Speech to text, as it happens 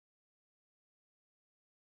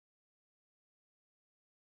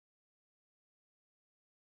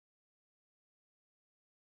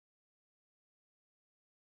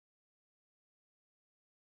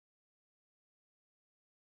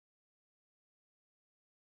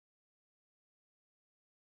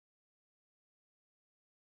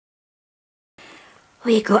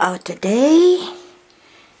We go out today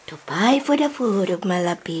to buy for the food of my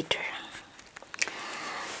love Peter.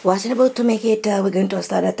 Wasn't able to make it. We're going to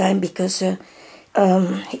start at time because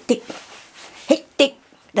hectic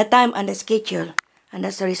the time and the schedule, and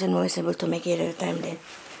that's the reason why I was able to make it at the time. Then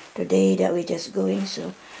today that we're just going,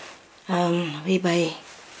 so we buy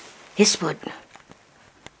his food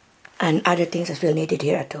and other things as well needed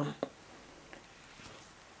here at home.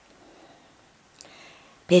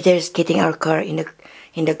 Peter's getting our car in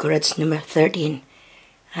the garage number 13,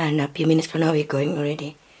 and a few minutes from now we're going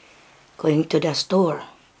to the store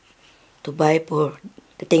to buy for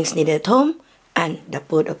the things needed at home and the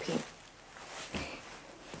food of him.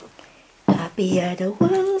 Happy are the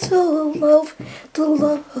ones who love the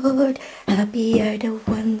Lord. Happy are the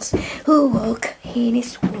ones who walk in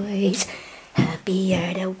His ways. Happy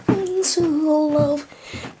are the ones who love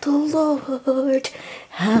the Lord.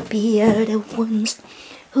 Happy are the ones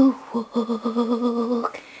who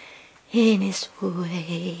walk in His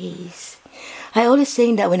ways. I always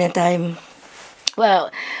sing that when the time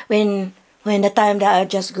that I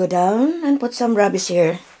just go down and put some rubbish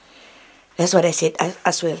here. That's what I said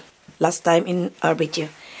as well last time in our video.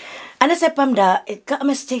 And aside from that, it got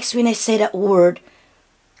mistakes when I say that word,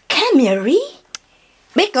 Camry,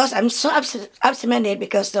 because I'm so absent-minded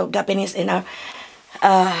because of the happenings in our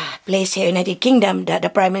place here in the United Kingdom that the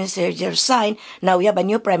Prime Minister just resigned. Now we have a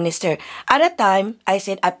new Prime Minister. At that time, I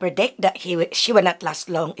said I predict that she will not last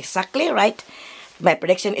long. Exactly right. My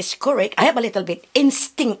prediction is correct. I have a little bit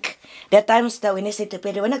instinct. There are times that when I say to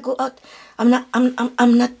Peter, when I go out, I'm not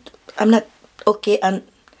okay, and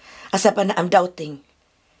asap na I'm doubting,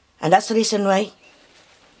 and that's the reason why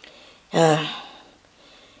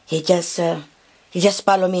he just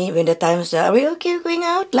follow me when the times are we okay going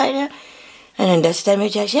out like that, and then this time he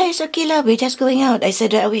just it's okay love, we're just going out. I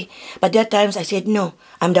said that way, but there are times I said no,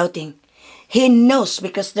 I'm doubting. He knows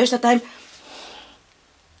because there's a time.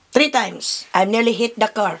 3 times I nearly hit the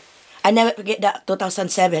car. I never forget that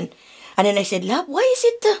 2007. And then I said, love, why is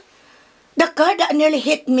it the car that nearly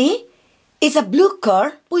hit me is a blue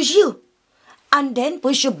car, Peugeot, and then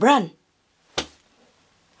Peugeot brand.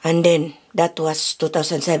 And then that was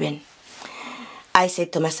 2007. I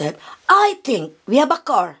said to myself, I think we have a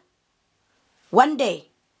car. One day,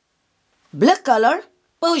 blue color,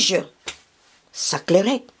 Peugeot. Exactly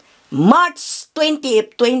right. March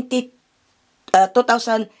 20th, 2008.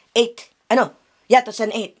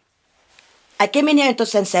 2008. I came in here in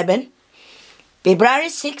 2007. February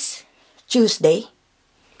 6, Tuesday.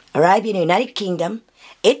 Arrived in the United Kingdom.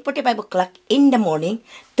 8:45 o'clock in the morning.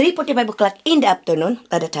 3:45 o'clock in the afternoon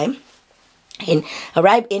at the time. And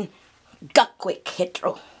arrived in Gatwick,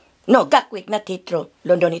 Heathrow. No, Gatwick, not Heathrow.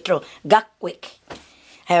 London Heathrow. Gatwick.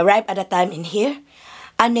 I arrived at the time in here.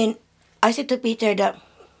 And then I said to Peter that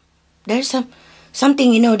there's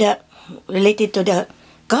something, that related to the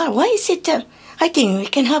car. Why is it? I think we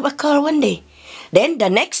can have a car one day. Then the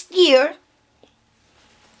next year,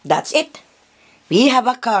 that's it. We have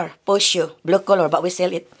a car, Porsche, blue color, but we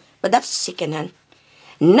sell it. But that's second hand.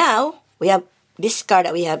 Now, we have this car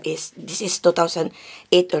that we have this is 2008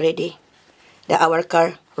 already. Our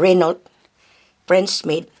car, Renault, French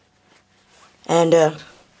made. And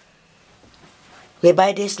we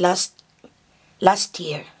buy this last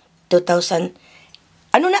year, 2000.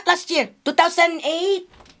 Not last year, 2008.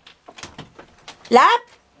 Lab?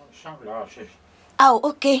 Sunglasses. Oh,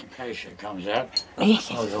 okay. In case it comes out.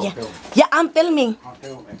 Yeah, I'm filming. I'm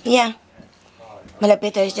filming. Yeah.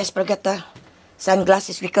 Malapit, I just forgot the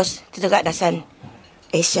sunglasses because to got the sun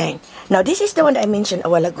is shine. Now, this is the one that I mentioned a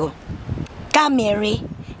while ago. Camry.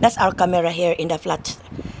 That's our camera here in the flat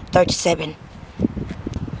 37.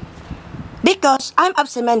 Because I'm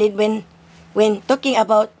absent-minded when talking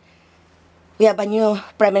about we have a new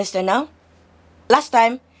Prime Minister now. Last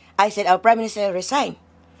time, I said our Prime Minister resigned.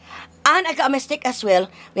 And I got a mistake as well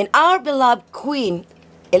when our beloved Queen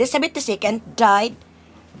Elizabeth II died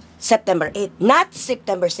September 8, not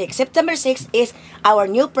September 6. September 6 is our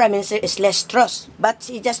new Prime Minister is Les Truss, but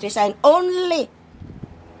she just resigned only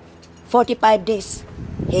 45 days.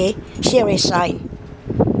 She resigned.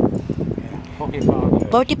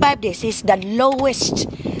 45 days is the lowest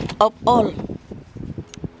of all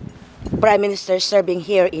Prime Ministers serving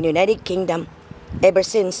here in United Kingdom ever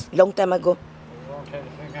since long time ago. You want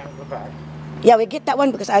anything out of the bag? Yeah, we get that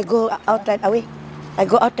one because I go out right away.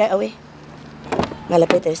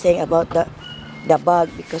 Malapit is saying about the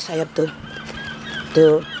bag because I have to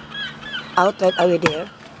out right away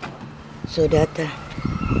there so that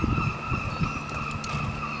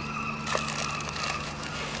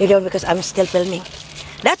you don't because I'm still filming.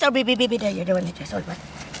 That's our baby there. You're the one that just old one.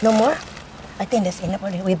 No more. I think that's enough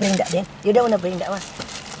already. We bring that then. You don't want to bring that one.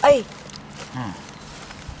 Ay!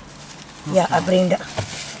 Yeah, I bring that.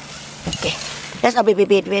 Okay. That's our baby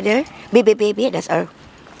there. Baby. That's our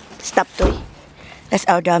stuffed toy. That's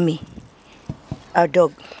our dummy. Our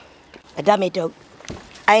dog. A dummy dog.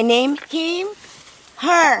 I name him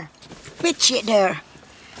her. Pitchy there.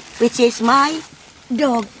 Which is my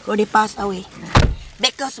dog who they passed away.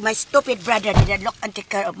 Because my stupid brother didn't look and take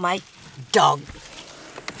care of my dog.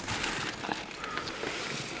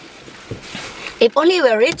 If only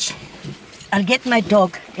we're rich, I'll get my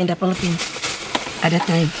dog in the Philippines at that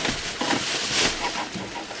time.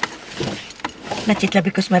 Not it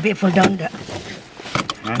because maybe it fall down the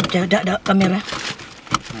camera.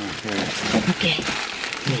 Okay.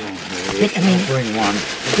 Wait a minute. Bring one.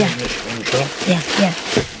 Yeah. This one, sure. Yeah.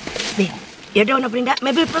 Wait. You don't want to bring that?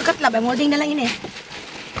 Maybe forgot lang. I'm holding na lang yun eh.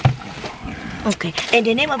 Okay. In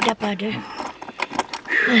the name of the Father.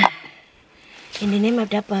 In the name of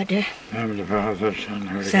the Father. Name of the Father,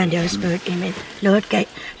 Son, Son, the Holy Spirit. Amen. Lord,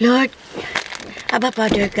 Abba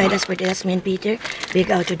Father, guide us for this man Peter. We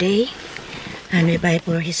go out today. And we buy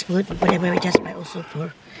for his food. Whatever we just buy also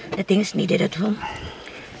for the things needed at home.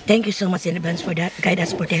 Thank you so much in advance for that. Guide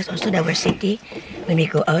us, protect us also our safety when we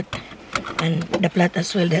go out. And the plot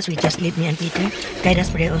as well that we just leave me and Peter. Guide us,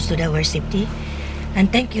 protect also our safety. And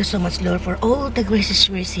thank you so much, Lord, for all the graces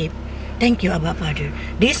we receive. Thank you, Abba Father.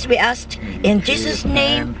 This we asked in Jesus'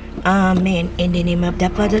 name. Amen. In the name of the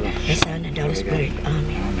Father, the Son, and the Holy Spirit.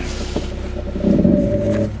 Amen.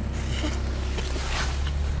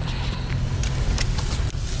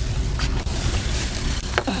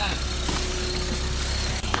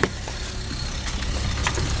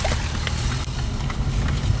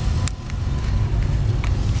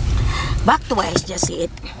 Back to what I just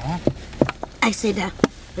said. I said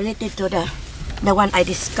related to the one I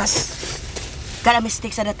discussed. Got a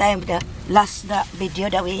mistakes at the time. The last video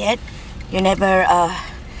that we had, you never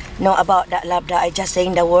know about that love that I just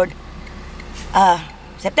saying the word.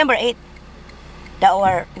 September 8th,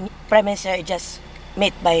 our Prime Minister just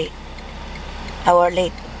met by our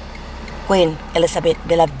late Queen Elizabeth,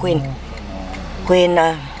 beloved Queen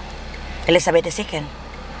Elizabeth II.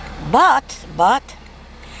 But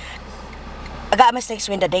I got mistakes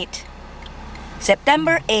with the date.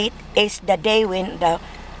 September 8th is the day when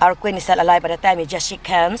our Queen is still alive. At the time, we just shake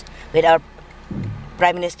hands with our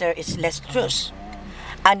Prime Minister is Les Truss.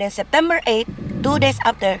 And then September 8th, 2 days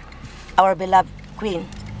after, our beloved Queen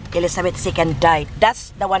Elizabeth II died.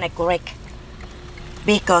 That's the one I correct.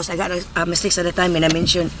 Because I got a mistakes at the time when I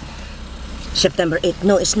mentioned September 8th.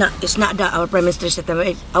 No, it's not. It's not that our Prime Minister is September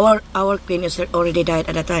 8th. Our Queen is already died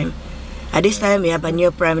at the time. At this time, we have a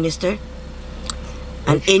new Prime Minister.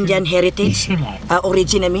 An Indian heritage,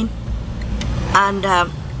 origin I mean. And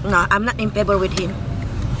no, I'm not in favor with him.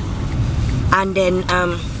 And then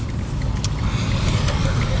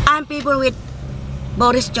I'm favor with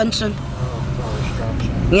Boris Johnson. Boris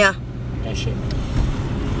Johnson. Yeah. That's it.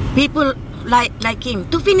 People like him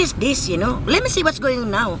to finish this, you know. Let me see what's going on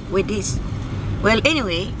now with this. Well,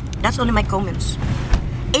 anyway, that's only my comments.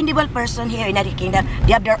 Individual person here in United Kingdom,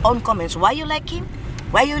 they have their own comments. Why you like him?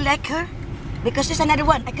 Why you like her? Because there's another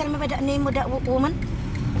one. I can't remember the name of that woman.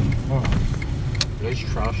 Oh, Liz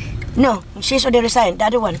Truss. No, she's already resigned. The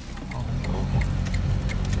other one.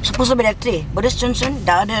 Supposed to be the three. Boris Johnson,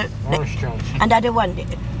 Boris Johnson. and the other one.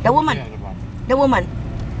 The woman. The other one. The woman.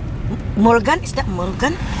 Morgan? Is that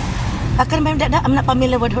Morgan? I can't remember that. I'm not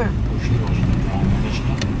familiar with her. Well, she wasn't the Prime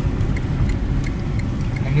Minister.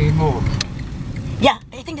 Any more? Yeah,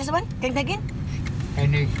 I think that's the one. Can I again?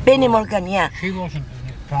 Penny Morgan, yeah. She wasn't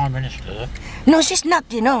the Prime Minister. No, she's not,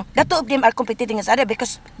 you know. The two of them are competing as other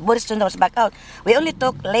because Boris Johnson was back out. We only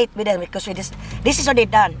talk late with them because this is already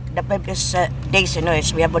done. The previous days, you know,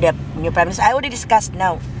 we have already a new Prime Minister. I already discussed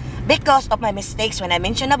now. Because of my mistakes when I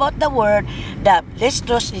mentioned about the word, the Liz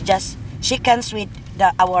Truss is just, she comes with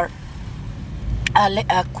our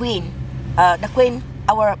Queen. The Queen,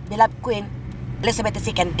 our beloved Queen, Elizabeth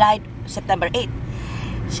II, died September 8th.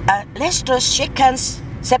 Liz Truss, she comes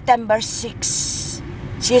September 6th.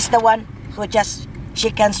 She is the one who just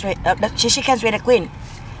she comes with the Queen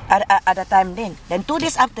at the time then. Then 2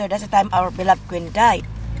 days after, that's the time our beloved Queen died.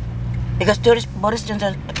 Because Boris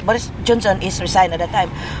Johnson is resigned at the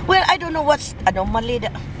time. Well, I don't know what's anomaly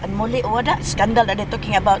or that scandal that they're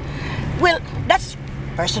talking about. Well, that's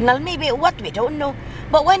personal maybe, what we don't know.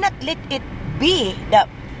 But why not let it be the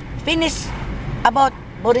finish about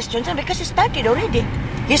Boris Johnson, because he started already.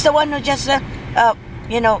 He's the one who just got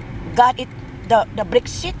it the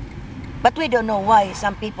Brexit. But we don't know why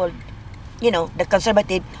some people, the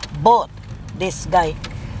conservative bought this guy.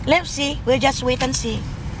 Let's see. We'll just wait and see.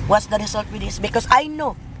 what's the result with this? Because I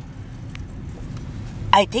know,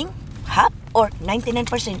 I think half or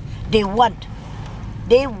 99% they want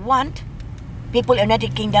people in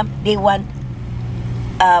United Kingdom, they want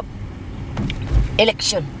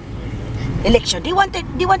election. They wanted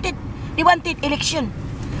election.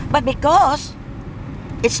 But because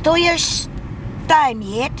it's 2 years time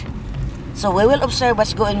yet, so we will observe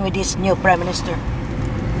what's going with this new Prime Minister.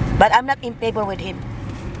 But I'm not in favor with him.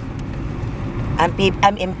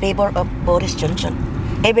 I'm in favor of Boris Johnson.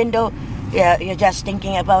 Even though you're just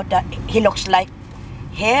thinking about that, he looks like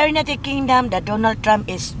here in the kingdom that Donald Trump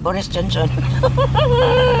is Boris Johnson.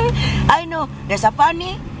 I know, there's a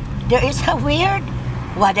funny, there is a weird,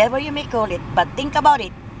 whatever you may call it, but think about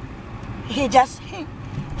it. He just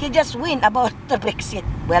win about the Brexit.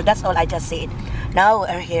 Well, that's all I just said. Now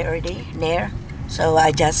we're here already, near. So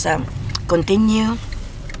I just continue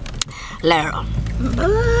later on.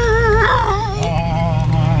 Bye.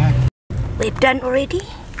 We've done already.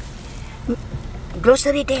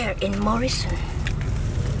 Grocery there in Morrison.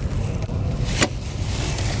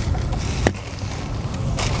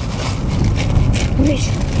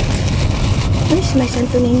 Where's my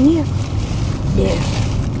Santo Niño? There.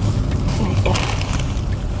 Right there.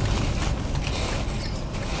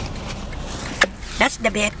 That's the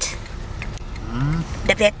bed.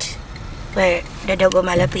 The bed where the dog of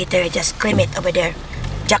Malapeter just cream it over there.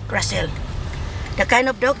 Jack Russell. The kind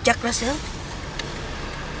of dog, Jack Russell.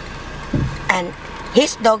 And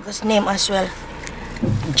his dog's name as well,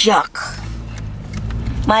 Jack.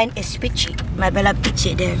 Mine is Pitchy, my beloved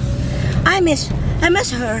Pitchy there. I miss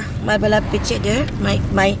her, my beloved Pitchy there.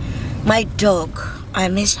 My dog, I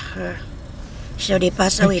miss her. So they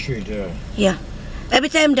pass away. Yeah. Every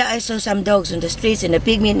time that I saw some dogs on the streets, in the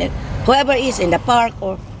pigment, whoever is in the park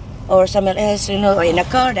or somewhere else, you know, or in a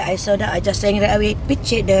car that I saw that, I just sang right away,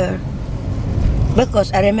 Pitchy there.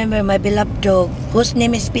 Because I remember my beloved dog, whose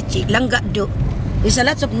name is Pitchy, Langga Do. There's a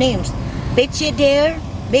lot of names. Pitchy there,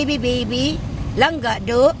 baby, Langga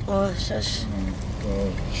Do. Oh, there's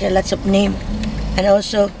lots of names. And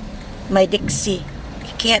also my Dixie,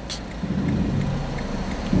 cat.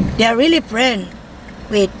 They are really friends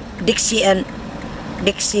with Dixie,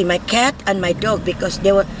 my cat and my dog, because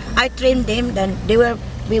I trained them, then they were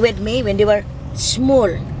with me when they were small.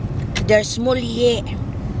 They're small, yeah.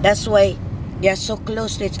 That's why they are so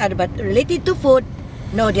close to each other. But related to food,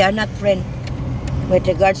 no, they are not friends with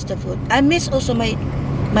regards to food. I miss also my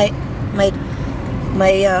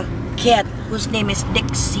cat, whose name is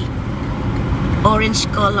Dixie, orange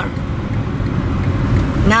color.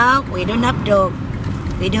 Now we don't have dog,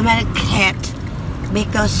 we don't have a cat,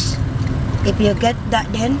 because if you get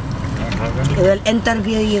that, then we will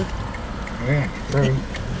interview you. Yeah, true.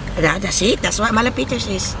 That's it. That's what Malapeter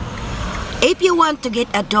says. If you want to get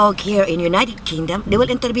a dog here in United Kingdom, they will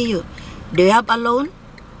interview you. Do you have a loan?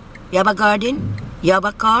 You have a garden? You have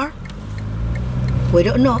a car? We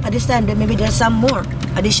don't know. At this time, maybe there's some more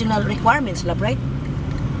additional requirements, love, right?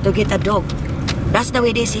 To get a dog. That's the way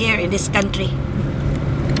it is here in this country.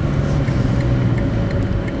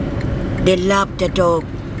 They love the dog.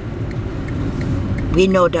 We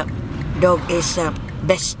know the dog is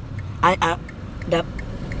best.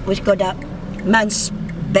 We call that man's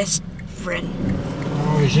best friend.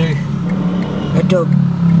 Oh, is he? A dog.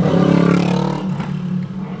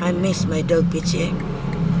 I miss my dog, Pitchy.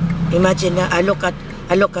 Imagine I look at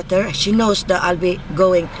her. She knows that I'll be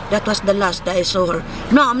going. That was the last that I saw her.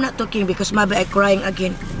 No, I'm not talking because maybe I'm crying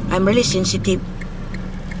again. I'm really sensitive.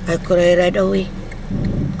 I cry right away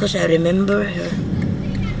because I remember her.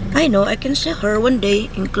 I know I can see her one day,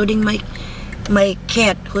 including my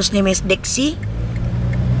cat, whose name is Dixie.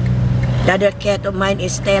 The other cat of mine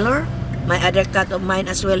is Taylor. My other cat of mine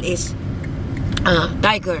as well is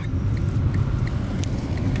Tiger.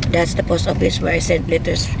 That's the post office where I sent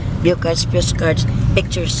letters, view cards, postcards,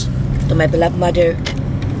 pictures to my beloved mother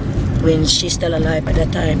when she's still alive at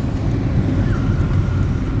that time.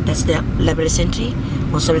 That's the library century.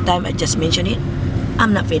 Most of the time I just mention it.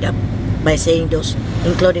 I'm not fed up by saying those,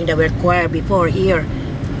 including the word choir before here,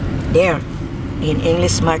 there, in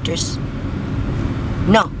English Martyrs.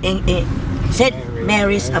 No, in St.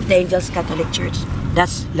 Mary's of the Angels Catholic Church.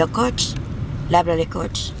 That's La Courts, Library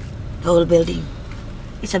Courts, the whole building.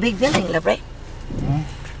 It's a big building, love, right?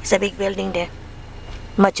 It's a big building there.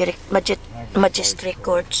 Magistrate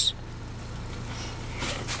Courts.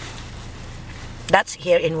 That's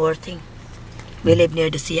here in Worthing. We live near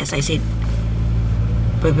the sea, as I said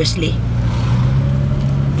previously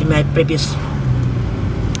in my previous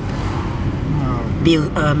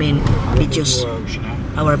videos.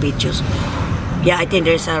 Our videos. Yeah, I think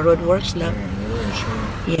there's a road works now.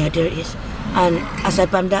 Yeah, there is. And aside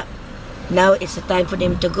from that, now it's the time for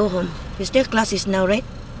them to go home. Is there classes now, right?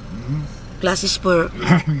 Classes for...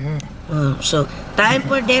 Yeah. So, time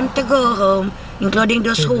for them to go home, including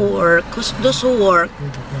those who work. 'Cause those who work,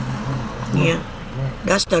 yeah,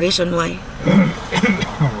 that's the reason why.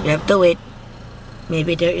 You have to wait.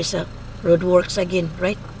 Maybe there is a road works again,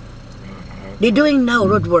 right? They're doing now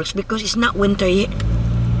road works because it's not winter yet.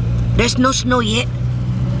 There's no snow yet.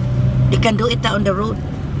 They can do it on the road.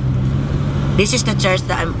 This is the church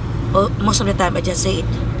that most of the time I just say it,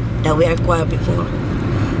 that we acquired before.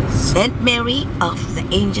 Saint Mary of the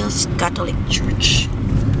Angels Catholic Church.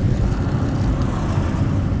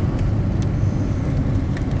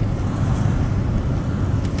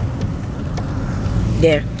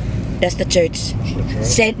 There, that's the church.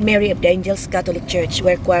 Saint Mary of the Angels Catholic Church.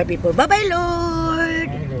 We're choir people. Bye-bye, Lord!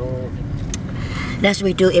 Hello. That's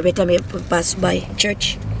what we do every time we pass by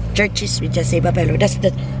churches. We just say bye-bye, Lord. That's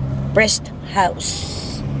the rest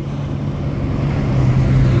house.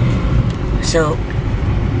 So,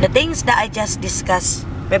 the things that I just discussed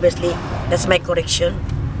previously, that's my correction.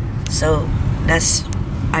 So, that's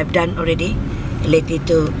I've done already related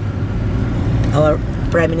to our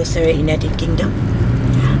Prime Minister in United Kingdom.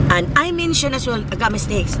 And I mentioned as well, I got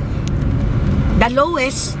mistakes. The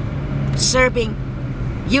lowest serving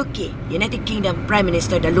UK, United Kingdom Prime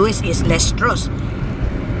Minister, the lowest is Les Truss.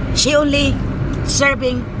 She only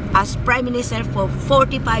serving as Prime Minister for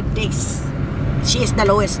 45 days. She is the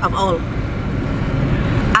lowest of all.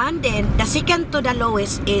 And then, the second to the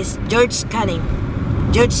lowest is George Canning.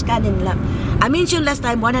 George Canning lang. I mentioned last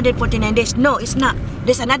time 149 days. No, it's not.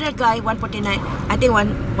 There's another guy, 149, I think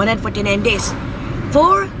 149 days.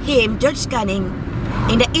 For him, George Canning,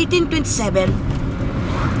 in the 1827,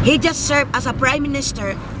 he just served as a Prime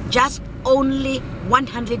Minister just only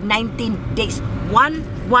 119 days.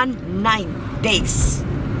 119 days.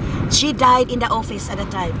 She died in the office at the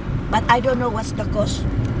time. But I don't know what's the cause.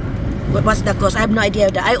 What was the cause? I have no idea.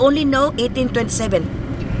 I only know 1827.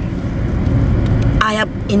 I have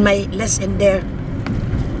in my lesson there.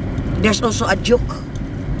 There's also a joke.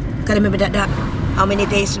 Can remember that? How many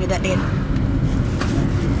days with that then?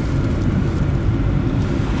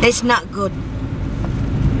 It's not good.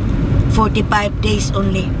 45 days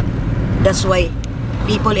only. That's why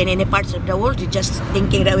people in any parts of the world are just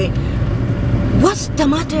thinking that way. What's the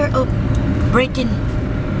matter of Britain?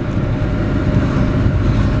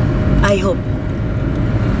 I hope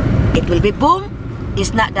it will be boom.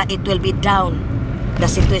 It's not that it will be down. The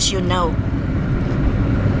situation now,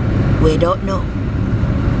 we don't know.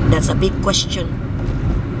 That's a big question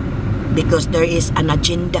because there is an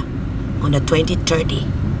agenda on the 2030.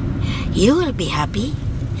 You will be happy,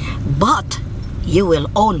 but you will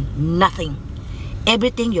own nothing.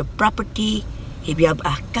 Everything, your property, if you have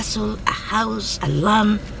a castle, a house, a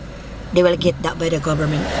land, they will get that by the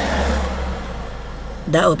government.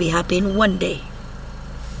 That will be happening one day.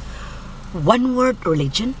 One word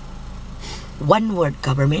religion, one word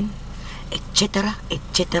government, etc.,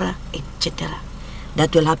 etc., etc.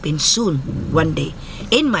 That will happen soon, one day.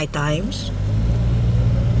 In my times,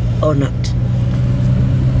 or not.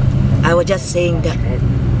 I was just saying that.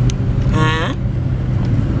 Huh?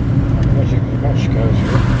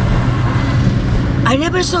 I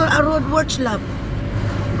never saw a road works lab.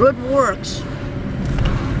 Road works.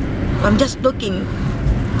 I'm just looking.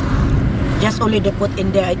 Just only they put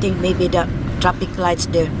in there, I think maybe the traffic lights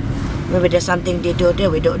there. Maybe there's something they do there,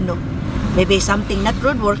 we don't know. Maybe something, not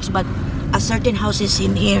road works, but a certain houses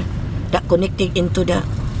in here that connected into the,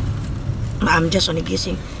 I'm just only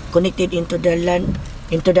guessing, connected into the land,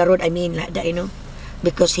 into the road, I mean, like that, you know.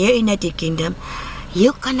 Because here in United Kingdom,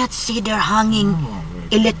 you cannot see their hanging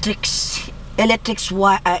electric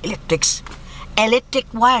wire,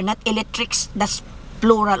 not electrics, that's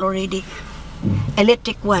plural already.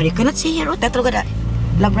 Electric wire, you cannot see here, oh, that's that.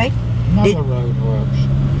 Love, right? Another road works.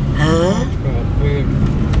 Huh?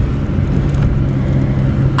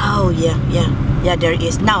 Oh, yeah, there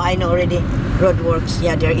is. Now I know already, road works,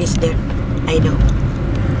 yeah, there is there. I know.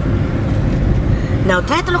 Now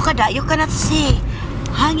try to look at that, you cannot see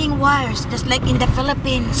hanging wires, just like in the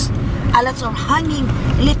Philippines. A lot of hanging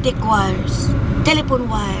electric wires, telephone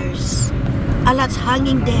wires, a lot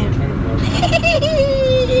hanging there.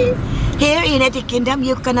 Here in United Kingdom,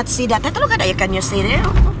 you cannot see that. Take a look at that. Can you see there?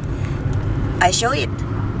 I show it.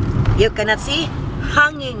 You cannot see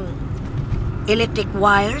hanging electric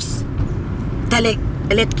wires,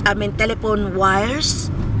 telephone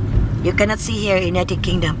wires. You cannot see here in United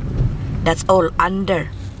Kingdom. That's all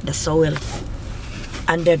under the soil,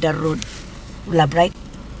 under the road. Love, right?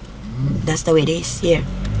 That's the way it is here.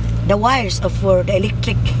 The wires are for the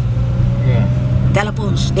electric. Yeah. The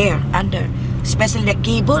telephones there under, especially the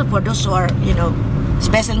cable for those who are, you know,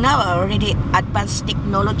 special now, already advanced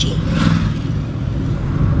technology.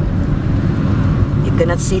 You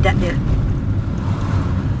cannot see that there.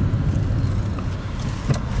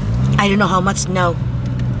 I don't know how much now.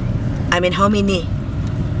 I mean, how many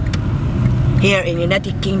here in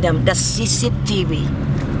United Kingdom, the CCTV,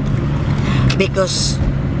 because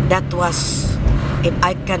that was, if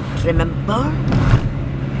I can't remember,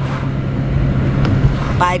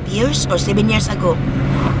 5 years or 7 years ago,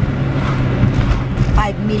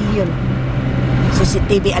 5 million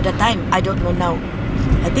CCTV at the time. I don't know now.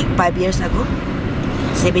 I think 5 years ago,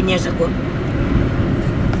 7 years ago,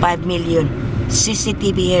 5 million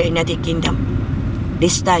CCTV here in United Kingdom.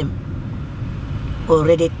 This time,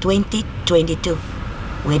 already 2022.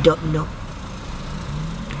 We don't know.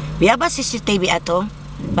 We have a CCTV at home,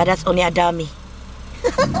 but that's only a dummy.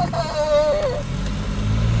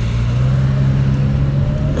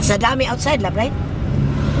 It's a dummy outside, love, right?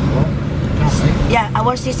 Yeah,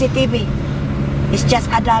 our CCTV is just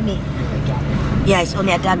a dummy. Yeah, it's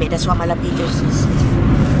only a dummy. That's what Mala Peter says.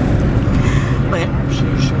 Well,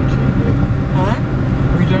 huh?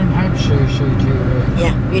 We don't have CCTV.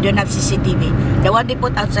 Yeah, we don't have CCTV. The one they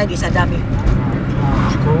put outside is a dummy.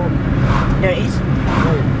 There is?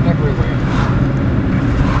 Oh, everywhere.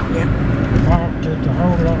 Yeah. Mark did the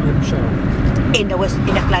whole lot himself. In the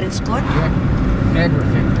Clarence Court? Yeah,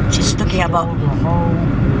 everything. She's talking about The whole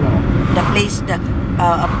lot. the place that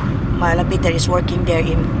Mala Peter is working there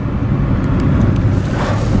in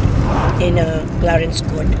Clarence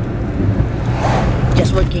Court.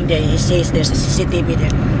 Just working there, he says there's a CCTV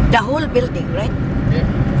there. The whole building, right? Yeah.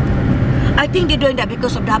 I think they're doing that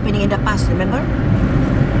because of the happening in the past, remember?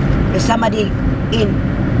 There's somebody in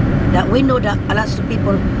that we know that a lot of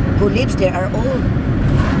people who lives there are old.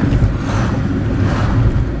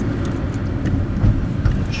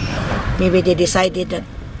 Maybe they decided that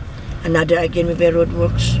another again maybe road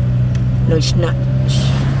works. No, it's not.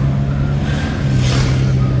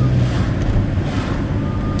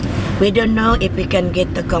 We don't know if we can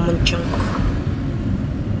get the common chunk.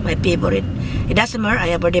 My favorite. It doesn't matter. I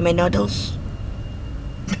have already my noodles.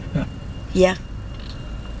 Yeah.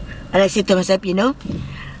 And I said to myself, you know,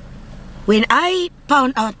 when I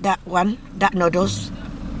found out that noodles,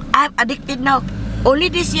 I'm addicted now. Only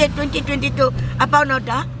this year, 2022, I found out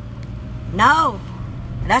that. Now,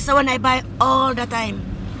 that's the one I buy all the time.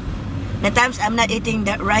 The times I'm not eating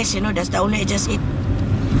that rice, you know, that's the only I just eat.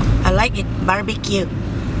 I like it. Barbecue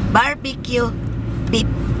beef.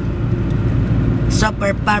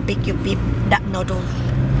 Super barbecue beef. That noodles.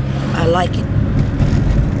 I like it.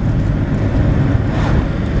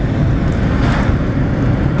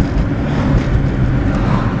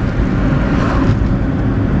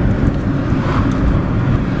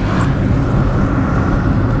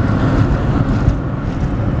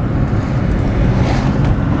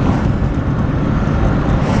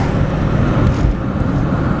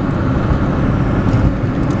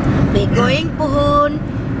 Going pohon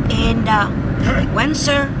in the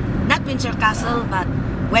Windsor, not Windsor Castle, but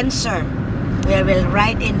Windsor. We will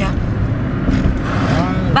ride in the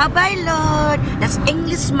Bye-bye, Lord. That's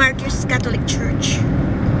English Martyrs Catholic Church.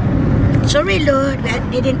 Sorry, Lord,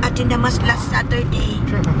 we didn't attend the Mass last Saturday.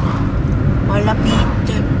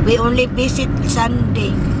 Malapit. We only visit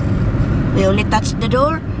Sunday. We only touch the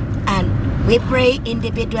door and we pray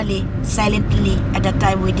individually, silently at the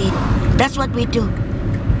time we did. That's what we do.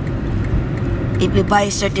 If we buy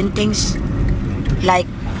certain things like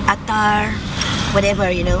attar, whatever,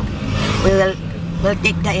 you know, we'll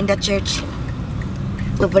take that in the church.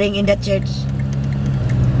 We'll bring in the church.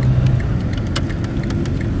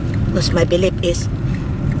 Because my belief is,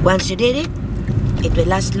 once you did it, it will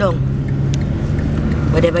last long.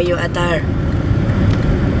 Whatever your attar,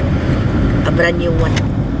 a brand new one.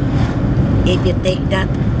 If you take that,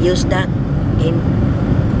 use that in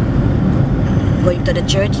going to the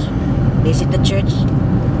church, visit the church,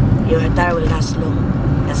 your attire will last long.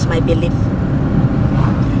 That's my belief.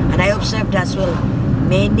 And I observed as well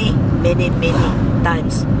many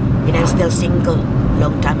times when I'm still single,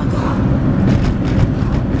 long time ago.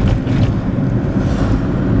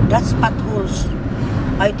 That's potholes,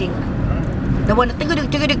 I think. The one, I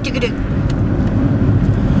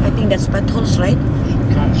think that's potholes, right?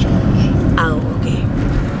 Oh, okay.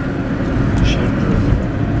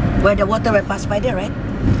 Where the water will pass by there, right?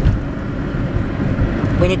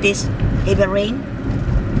 When it is heavy rain,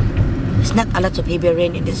 it's not a lot of heavy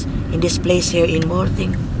rain in this place here in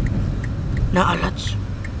Worthing. Not a lot.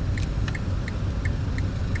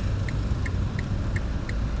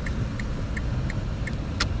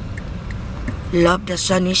 Love the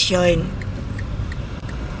sun is shine.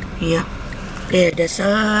 Yeah. There, the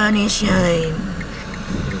sun is shining.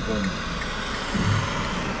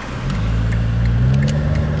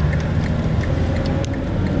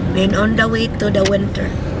 We're on the way to the winter.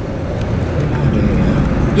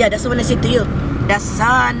 Yeah, that's what I said to you. The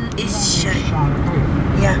sun is shining.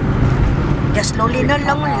 Yeah. Just slowly no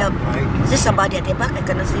long love. Is this somebody at the back? I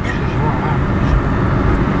cannot see that.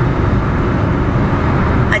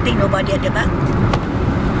 I think nobody at the back.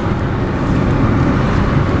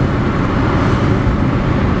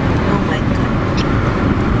 Oh my God.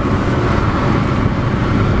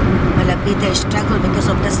 Peter struggled because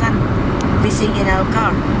of the sun. Fishing in our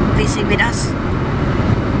car. Fishing with us.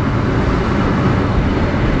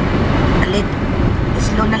 A little.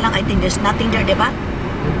 Slow na lang. I think there's nothing there, diba?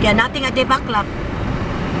 Yeah, nothing at the back lang.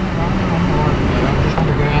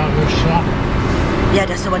 Yeah,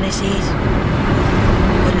 that's the one I see.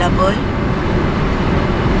 Good love, boy.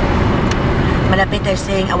 Malapit they're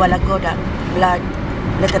saying a while ago that blood,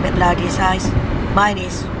 little bit blood his eyes. Mine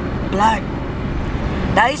is blood.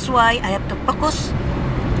 That is why I have to focus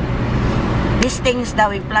these things that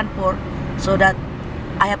we plan for, so that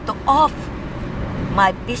I have to off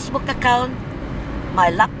my Facebook account,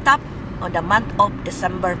 my laptop on the month of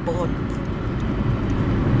December po.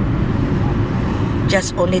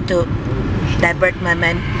 Just only to divert my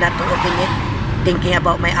mind not to open it, thinking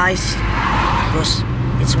about my eyes, because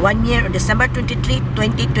it's 1 year on December 23,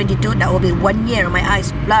 2022. That will be 1 year on my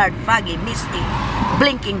eyes, blurred, foggy, misty,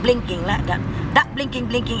 blinking like that. That blinking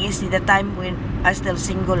is the time when I was still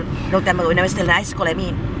single, long time ago, when I was still in high school, I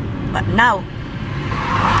mean. But now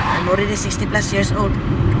I'm already 60 plus years old.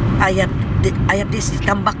 I have this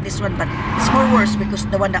come back, this one, but it's more worse because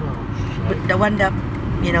the one that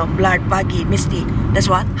you know, blurred, foggy, misty. That's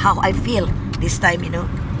how I feel this time, you know.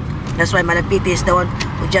 That's why Malapiti is the one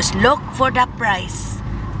who just look for the price,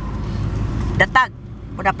 the tag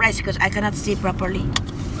for the price, because I cannot see properly.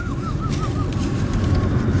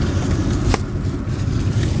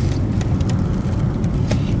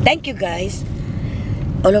 Thank you guys,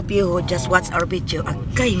 all of you who just watch our video.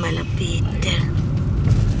 Agay malapit.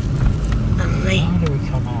 Alright.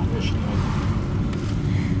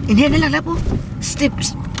 Hindi na lang po.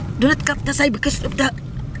 Steps. Do not cut the side because of the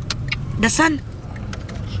sun.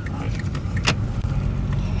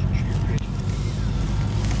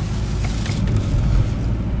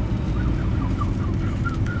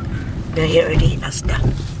 They're here already, Asda.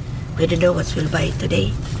 We don't know what we'll buy today.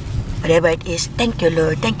 Whatever it is, thank you,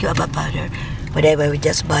 Lord. Thank you, Abba Father. Whatever we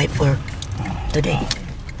just buy for today.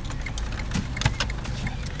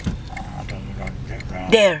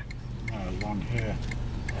 There. One here.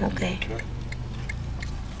 Okay.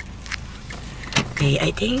 Okay, I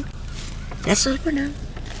think that's all for now.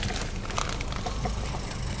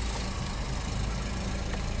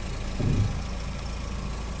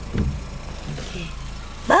 Okay.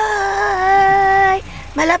 Bye!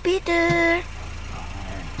 Malapeter!